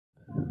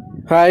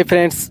Hi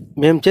friends,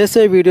 మేము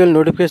చేసే వీడియోలు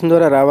నోటిఫికేషన్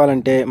ద్వారా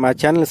రావాలంటే మా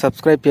ఛానల్ని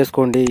సబ్స్క్రైబ్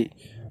చేసుకోండి.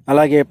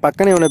 అలాగే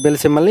పక్కనే ఉన్న బెల్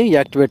సింబల్ని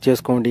యాక్టివేట్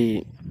చేసుకోండి.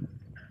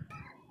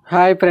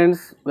 Hi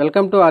friends,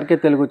 welcome to RK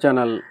Telugu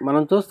channel.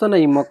 మనం చూస్తున్న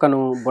ఈ మొక్కను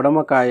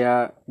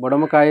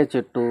బుడమకాయ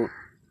చెట్టు,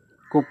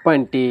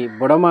 కుప్పంటి,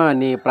 బుడమ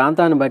అని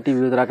ప్రాంతాన్ని బట్టి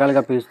వివిధ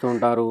రకాలుగా పిలుస్తూ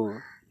ఉంటారు.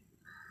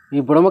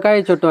 ఈ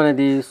బుడమకాయ చెట్టు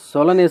అనేది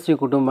సోలనేసి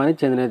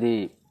కుటుంబానికి చెందినది.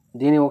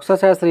 దీని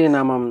వృక్షశాస్త్రీయ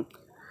నామం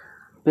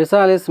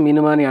physalis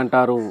minima అని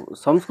అంటారు.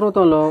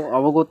 సంస్కృతంలో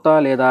అవగుత్త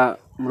లేదా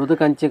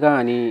మృదుకంచిక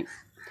అని,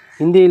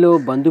 హిందీలో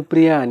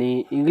బంధుప్రియ అని,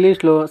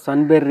 ఇంగ్లీష్లో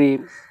సన్బెర్రీ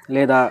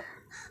లేదా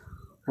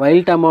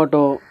వైల్డ్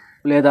టమాటో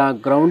లేదా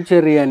గ్రౌండ్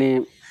చెర్రీ అని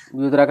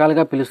వివిధ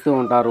రకాలుగా పిలుస్తూ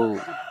ఉంటారు.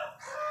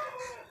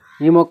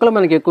 ఈ మొక్కలు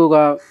మనకి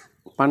ఎక్కువగా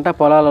పంట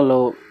పొలాలలో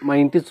మా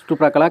ఇంటి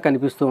చుట్టుప్రక్కల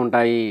కనిపిస్తూ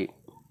ఉంటాయి.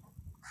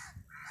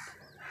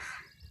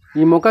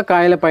 ఈ మొక్క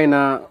కాయలపైన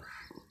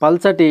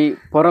పల్చటి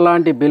పొర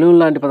లాంటి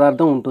బెలూన్ లాంటి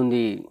పదార్థం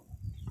ఉంటుంది.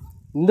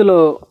 ఇందులో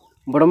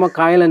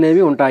బుడమకాయలు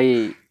అనేవి ఉంటాయి.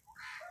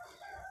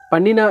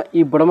 పండిన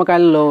ఈ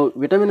బుడమకాయలలో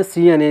విటమిన్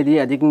సి అనేది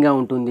అధికంగా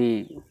ఉంటుంది.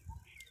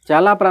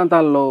 చాలా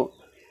ప్రాంతాల్లో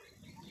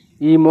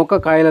ఈ మొక్క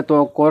కాయలతో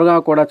కూరగా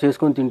కూడా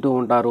చేసుకొని తింటూ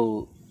ఉంటారు.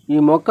 ఈ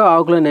మొక్క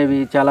ఆకులు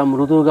అనేవి చాలా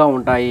మృదువుగా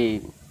ఉంటాయి.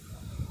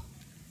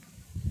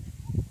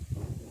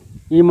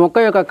 ఈ మొక్క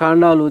యొక్క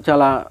కాండాలు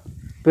చాలా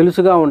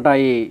పెలుసుగా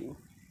ఉంటాయి.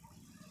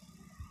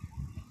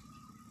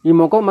 ఈ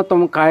మొక్క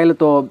మొత్తం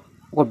కాయలతో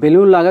ఒక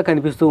బెలూన్ లాగా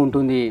కనిపిస్తూ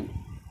ఉంటుంది.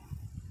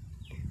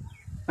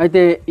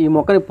 అయితే ఈ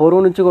మొక్కని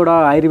పూర్వం నుంచి కూడా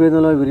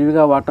ఆయుర్వేదంలో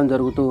విరివిగా వాడటం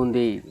జరుగుతూ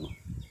ఉంది.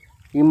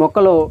 ఈ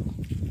మొక్కలో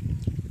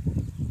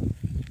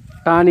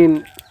tannin,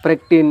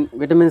 ప్రెక్టిన్,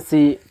 vitamin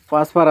C,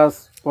 phosphorus,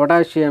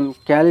 potassium,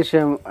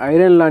 calcium,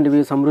 iron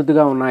లాంటివి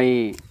సమృద్ధిగా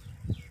ఉన్నాయి.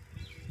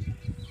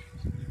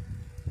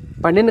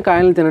 పండిన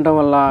కాయలను తినడం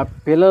వల్ల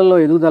పిల్లల్లో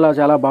ఎదుగుదల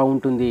చాలా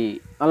బాగుంటుంది.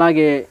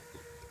 అలాగే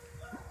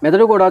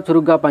మెదడు కూడా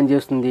చురుగ్గా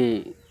పనిచేస్తుంది.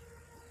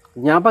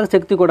 జ్ఞాపక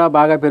శక్తి కూడా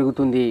బాగా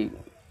పెరుగుతుంది.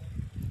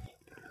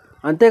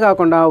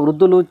 అంతేకాకుండా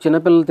వృద్ధులు,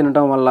 చిన్నపిల్లలు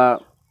తినడం వల్ల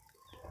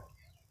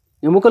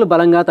ఎముకలు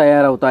బలంగా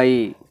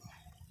తయారవుతాయి.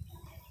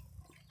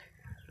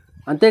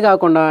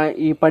 అంతేకాకుండా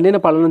ఈ పండిన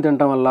పళ్ళను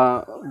తినడం వల్ల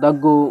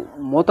దగ్గు,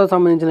 మూత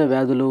సంబంధించిన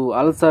వ్యాధులు,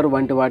 అల్సర్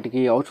వంటి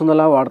వాటికి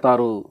ఔషధంలా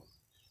వాడతారు.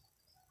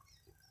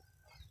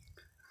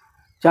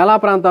 చాలా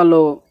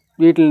ప్రాంతాల్లో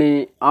వీటిని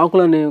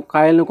ఆకులని,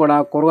 కాయలను కూడా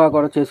కూరగా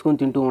కూడా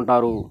చేసుకొని తింటూ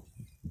ఉంటారు.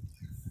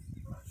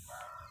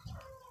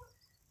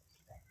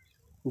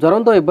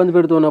 జ్వరంతో ఇబ్బంది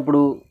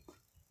పెడుతున్నప్పుడు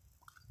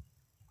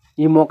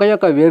ఈ మొక్క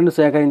యొక్క వేరును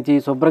సేకరించి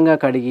శుభ్రంగా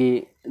కడిగి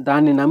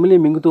దాన్ని నమిలి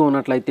మింగుతూ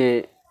ఉన్నట్లయితే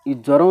ఈ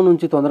జ్వరం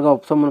నుంచి తొందరగా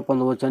ఉపశమనం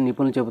పొందవచ్చు అని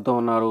నిపుణులు చెబుతూ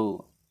ఉన్నారు.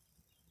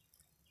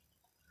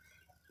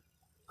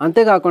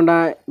 అంతేకాకుండా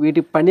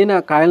వీటి పండిన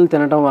కాయలను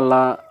తినడం వల్ల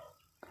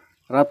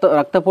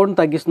రక్తపోటును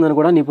తగ్గిస్తుందని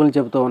కూడా నిపుణులు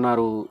చెబుతూ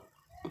ఉన్నారు.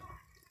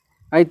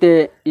 అయితే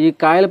ఈ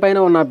కాయలపైన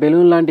ఉన్న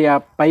బెలూన్ లాంటి ఆ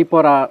పై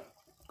పొర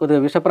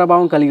కొద్దిగా విష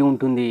ప్రభావం కలిగి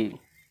ఉంటుంది.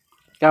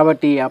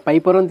 కాబట్టి ఆ పై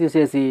పొరను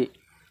తీసేసి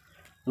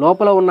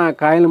లోపల ఉన్న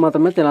కాయలు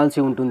మాత్రమే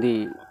తినాల్సి ఉంటుంది.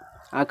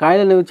 ఆ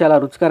కాయలు అనేవి చాలా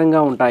రుచికరంగా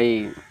ఉంటాయి.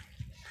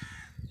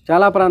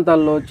 చాలా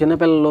ప్రాంతాల్లో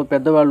చిన్నపిల్లలు,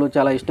 పెద్దవాళ్ళు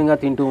చాలా ఇష్టంగా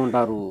తింటూ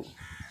ఉంటారు.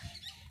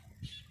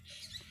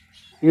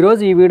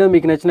 ఈరోజు ఈ వీడియో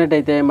మీకు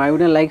నచ్చినట్టయితే మా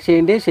వీడియోని లైక్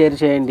చేయండి, షేర్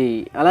చేయండి.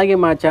 అలాగే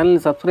మా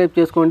ఛానల్ని సబ్స్క్రైబ్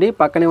చేసుకోండి.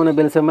 పక్కనే ఉన్న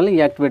బెల్ సింబల్ని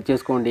యాక్టివేట్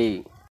చేసుకోండి.